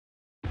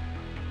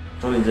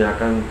저는 이제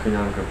약간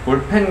그냥 그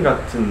볼펜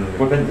같은,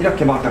 볼펜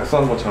이렇게 막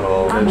낙서한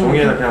것처럼,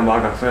 종이에다 그냥 막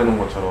낙서해 놓은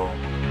것처럼.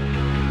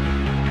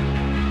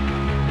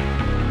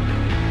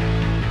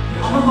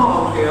 한 번만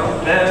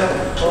가볼게요. 네.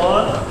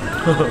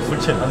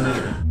 술취 안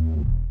되죠.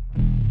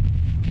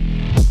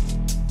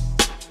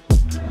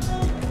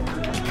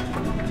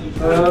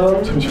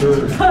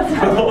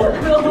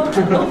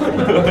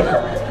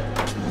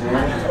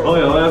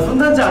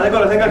 순탄치 않을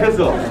거라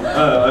생각했어.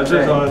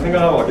 저는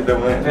생각하고 왔기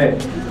때문에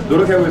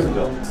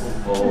노력해보겠습니다.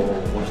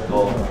 멋있다.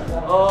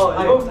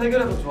 이거부터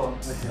해결해서 좋아.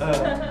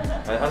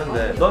 아니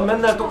하는데 넌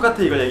맨날 똑같아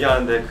이거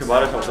얘기하는데 그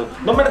말을 잘못해서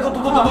넌 맨날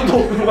같은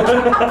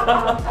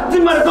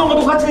말 했던 거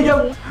똑같이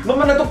얘기하고 넌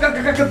맨날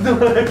똑같은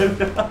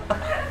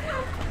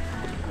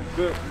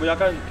그 뭐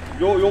약간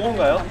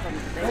요건가요?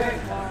 네.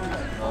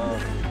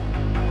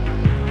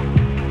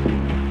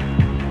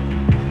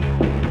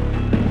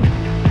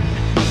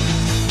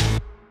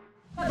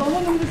 너무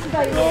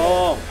힘드시다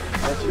이거.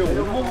 지금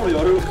온몸으로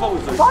열을 흡하고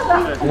있어.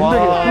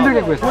 맞아.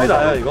 힘들게 구했어. 기본이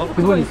나야 이거?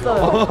 그거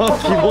있어요.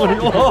 기본이.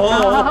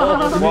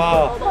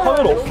 와 화면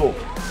없어.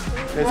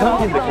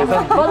 계산기인데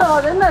계산기.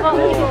 맞아 맨날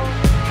그래.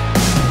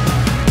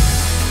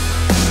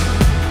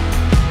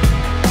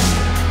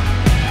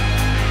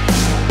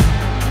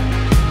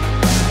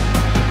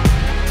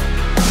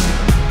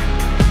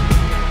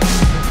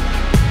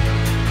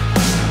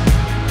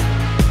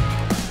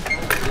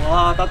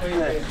 와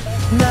따뜻해.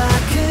 나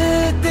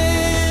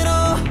그대로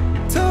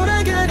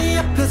돌아가니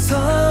앞에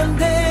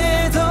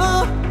선대도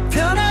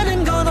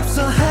변하는 건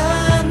없어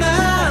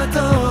하나도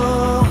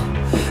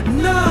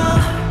No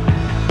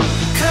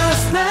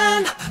Cause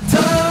난 더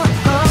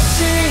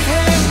없이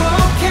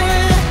행복해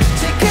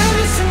지금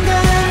이 순간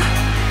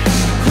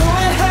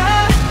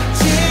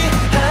후회하지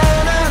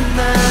않아 난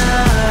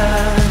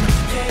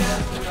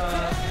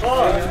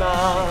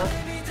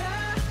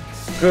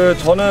그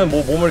저는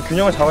뭐 몸을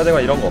균형을 잡아야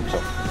되거나 이런 거 없죠.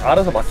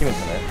 알아서 맡기면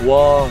되나요?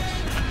 와.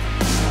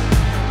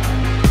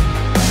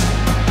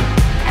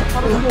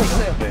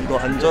 네, 이거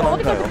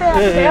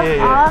안전한가요? 예.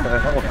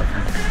 하고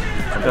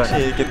역시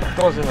이렇게 딱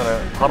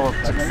떨어지면 바로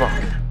즉사.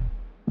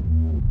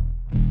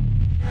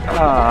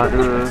 하나,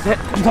 둘, 셋.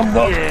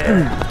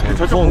 감사합니다.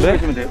 저 좋은데?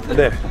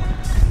 네.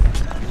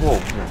 무서워.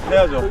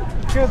 해야죠.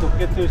 꽤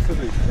높게 뜰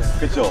수도 있어요.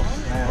 그쵸?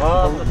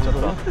 아,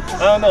 미쳤다.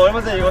 아, 근데 얼마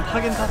전에 이거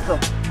타긴 탔어.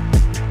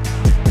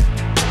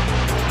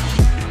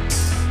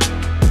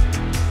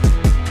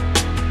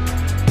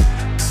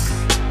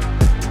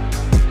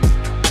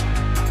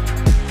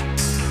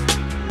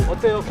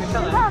 어때요?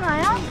 괜찮아요?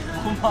 괜찮아요?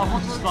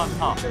 아무렇지도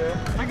않다.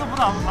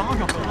 생각보다 아무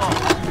감흥이 없어서.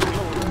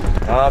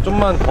 아,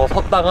 좀만 더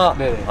섰다가?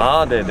 네.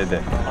 아,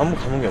 네네네. 아무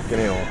감흥이 없긴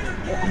해요.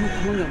 아무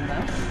감흥이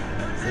없나요?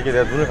 이게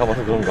내가 눈을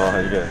감아서 그런가.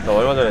 이게 나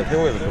얼마 전에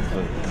태국에서 그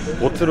무슨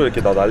보트로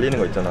이렇게 나 날리는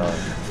거 있잖아.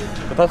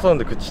 그거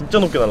탔었는데 그 진짜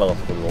높게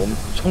날아갔었거든.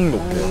 엄청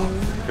높게.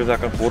 그래서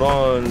약간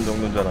그런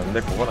정도인 줄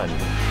알았는데 그건 아니고.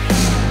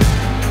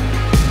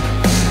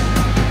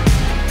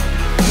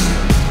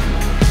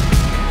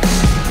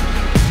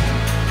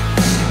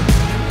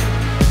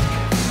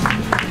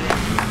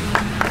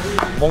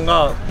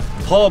 뭔가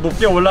더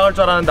높게 올라갈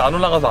줄 알았는데 안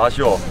올라가서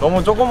아쉬워.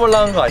 너무 조금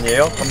올라간 거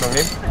아니에요,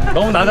 감독님?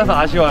 너무 낮아서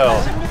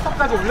아쉬워요.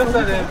 10m까지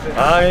올렸어야 되는데.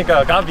 아,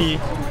 그러니까 까비.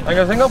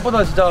 그러니까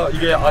생각보다 진짜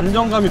이게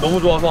안정감이 너무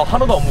좋아서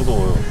하나도 안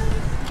무서워요.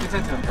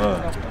 괜찮죠? 네.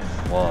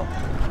 와.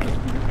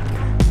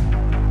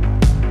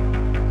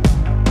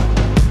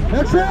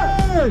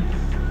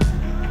 액션!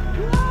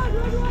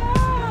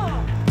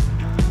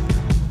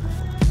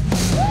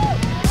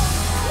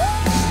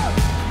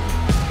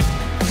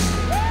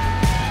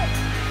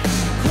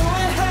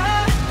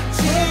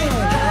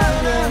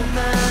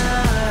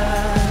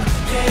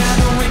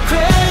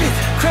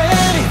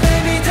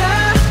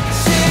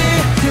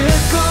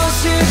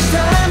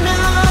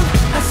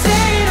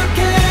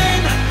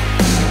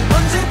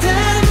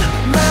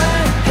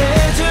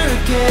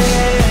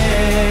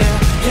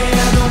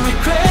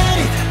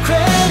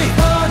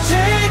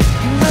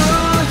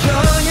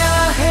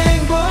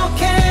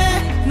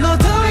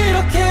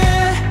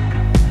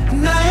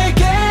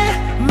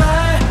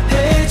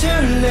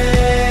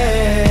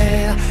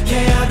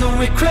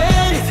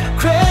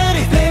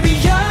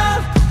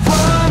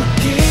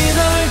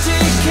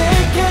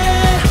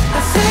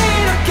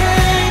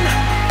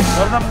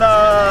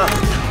 감사합니다.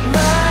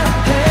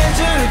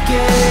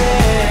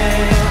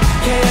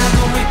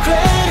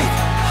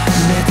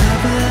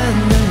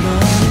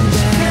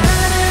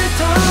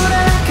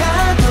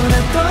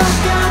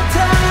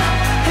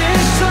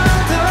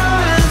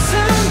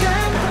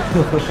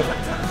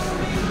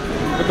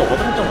 이렇게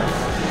어둡잖아.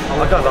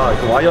 아까 나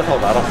그 와이어 타고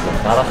날았어.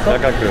 날았어?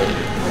 약간 그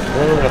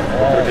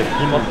그렇게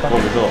긴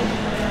거기서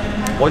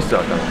멋있어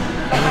약간.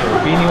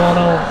 미니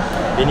원호.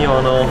 미니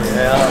원호.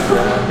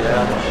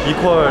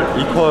 equal.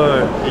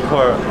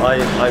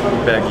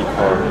 I'm back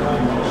equal.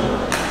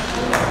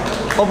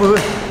 허브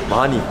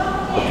많이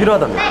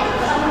필요하다면.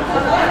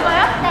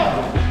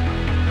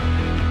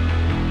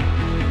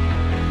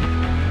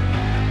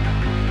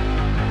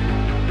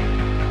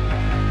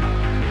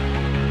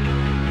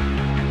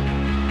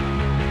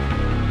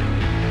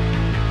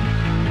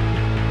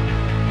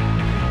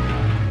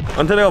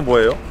 안테나가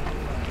뭐예요?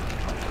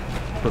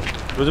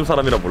 요즘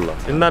사람이라 몰라.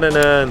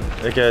 옛날에는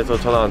이렇게 해서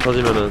전화 안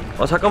터지면은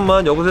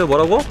잠깐만 여보세요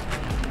뭐라고?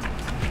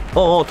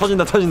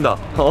 터진다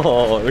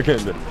이렇게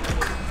했는데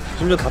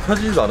심지어 다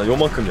펴지지도 않아.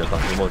 요만큼이야 다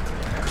요만큼.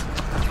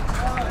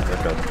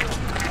 약간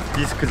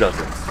디스크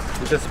자세.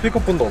 이때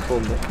스피커폰도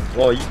없었는데.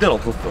 이때는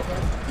없었어.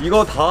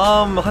 이거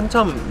다음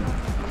한참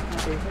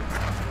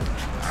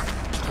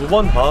두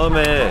번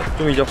다음에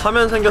좀 이제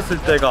화면 생겼을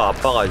때가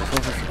아빠가 이제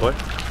썼을걸?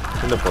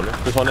 핸드폰을.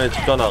 그 전에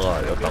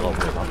집전화가였다가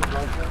보니까.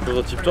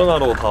 그래서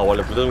집전화로 다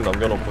원래 부재중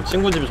남겨놓고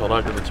친구 집에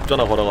전화할 때도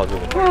집전화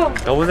걸어가지고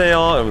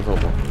여보세요 이러면서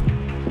뭐.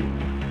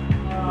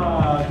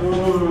 하나,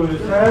 둘,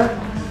 셋.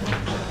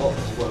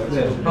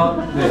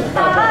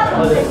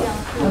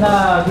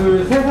 하나,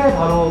 둘, 셋에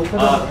바로.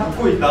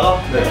 듣고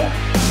있다가? 네.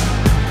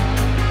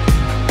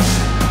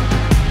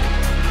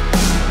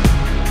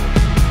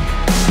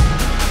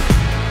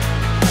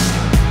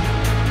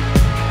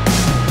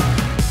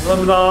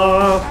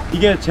 감사합니다.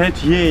 이게 제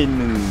뒤에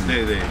있는.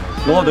 네네.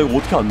 너가 내가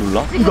어떻게 안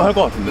놀라? 이거 할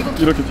것 같은데.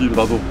 이렇게 뒤로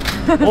나도.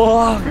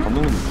 와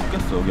감독님도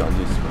죽겠어 여기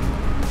앉아있으면.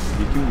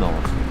 느낌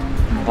나왔어.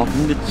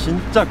 근데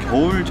진짜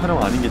겨울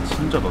촬영 아닌 게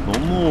진짜 나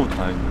너무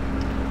다행이야.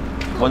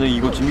 만약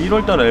이거 지금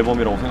 1월달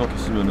앨범이라고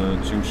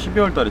생각했으면은 지금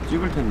 12월달에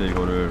찍을 텐데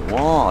이거를.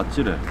 와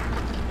아찔해.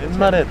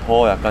 옛날에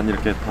더 약간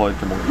이렇게 뭔가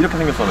이렇게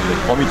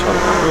생겼었는데 거미처럼.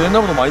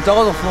 옛날보다 많이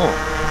작아졌어.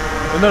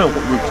 옛날에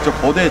진짜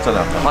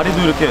거대했잖아. 다리도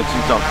이렇게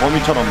진짜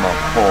거미처럼 막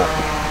더.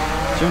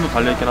 지금도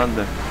달려있긴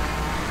한데.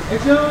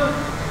 액션!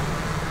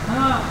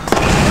 하나.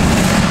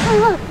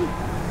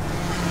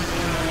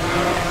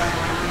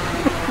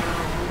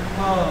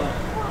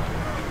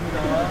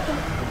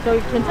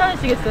 저기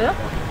괜찮으시겠어요?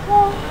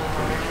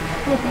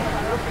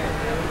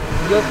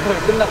 리허설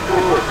끝났고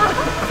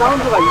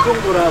사운드가 이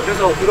정도라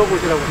그래서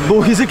들어보시라고.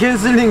 노이즈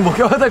캔슬링 뭐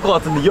껴야 될 것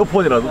같은데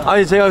이어폰이라도.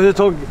 아니 제가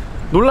저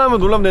놀라면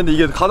되는데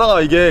이게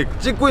가다가 이게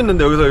찍고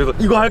있는데 여기서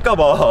이거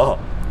할까봐.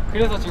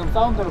 그래서 지금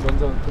사운드를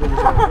먼저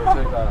들어보시라고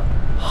저희가.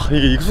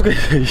 이게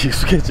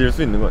익숙해질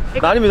수 있는 거야.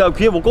 아니면 나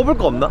귀에 뭐 꼽을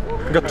거 없나?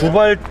 그러니까 두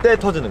발 때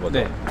터지는 거죠.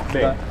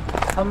 네.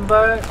 한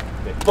발,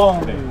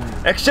 뻥.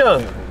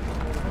 액션.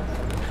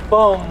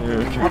 뻥.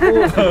 이렇게.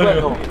 하고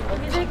두발 더.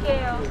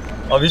 믿을게요.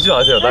 믿지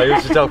마세요. 나 이거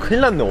진짜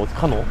큰일 났네.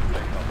 어떡하노?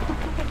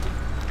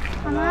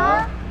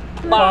 하나,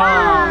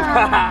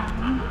 빵.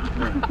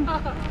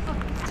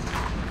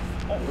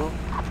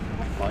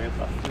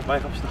 망했다.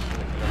 빨리 갑시다.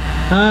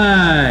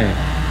 하이.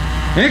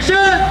 액션!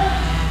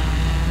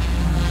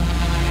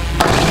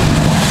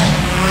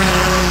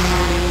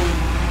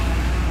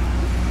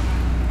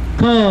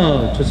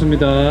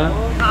 좋습니다.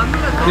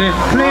 네,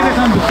 플레이백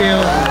한번 볼게요.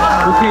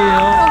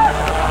 오케이요.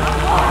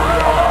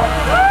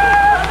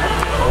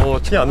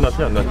 티 안 나.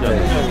 안녕하세요.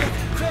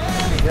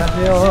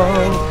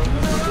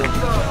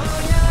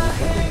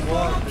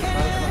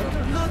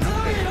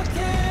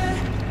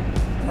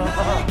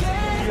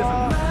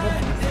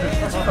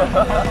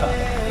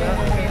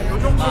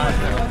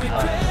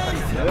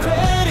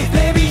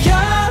 Baby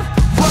you're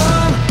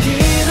one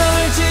널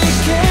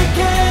지킬게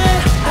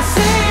I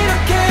say it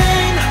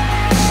again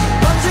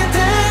언제든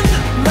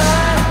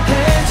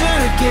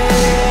말해줄게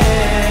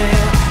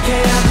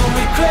Yeah I don't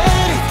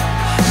regret it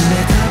내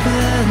답은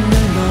늘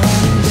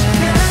너인데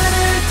나를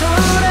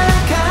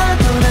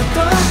돌아가도 난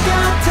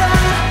똑같아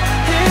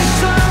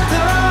잊혀도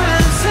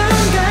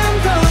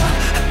한순간도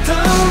I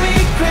don't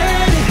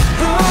regret it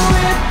후회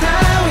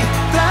따위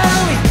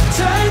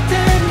절대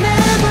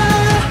never.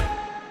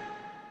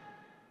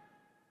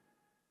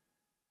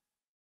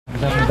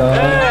 감사합니다.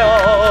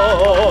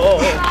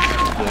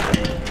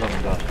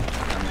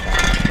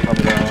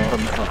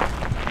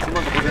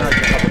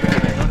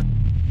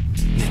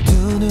 내 두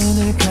눈을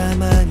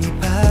가만히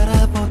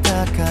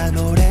바라보다가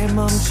노래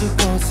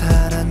멈추고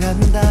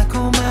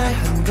사랑한다고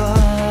말한 것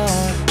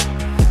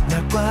날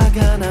꽉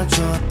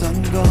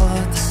안아줬던 것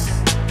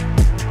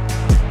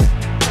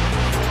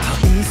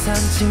더 이상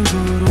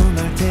친구로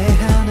널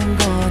대하는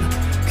건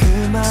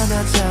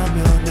그만하자며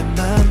내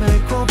맘을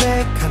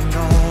고백한 것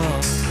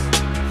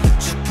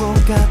축복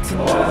같은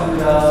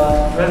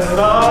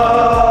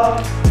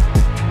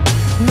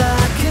나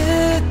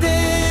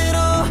그대로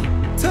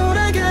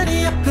돌아가니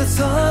앞에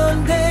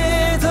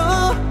선데도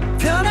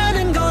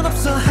변하는 건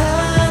없어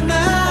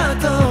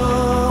하나도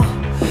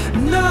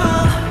No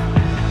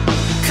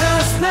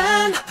Cause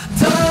난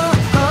더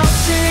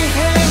없이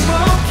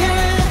행복해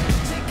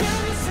지금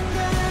이 순간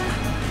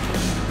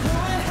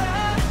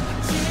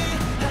후회하지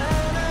않아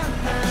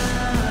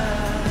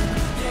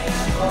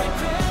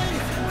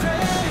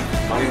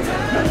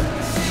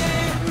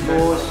또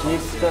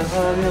싶다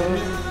하면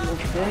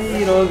왜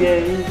이러게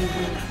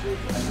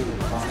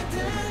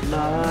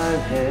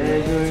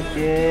말해줄게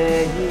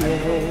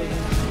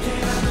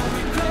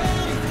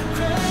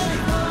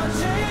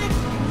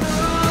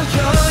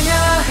너여야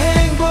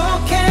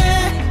행복해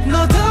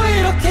너도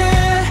이렇게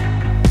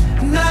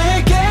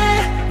나에게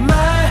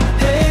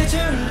말해줄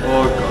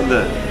근데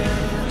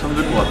잠들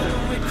것 같아.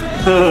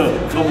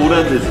 너무 오래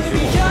앉아있었어.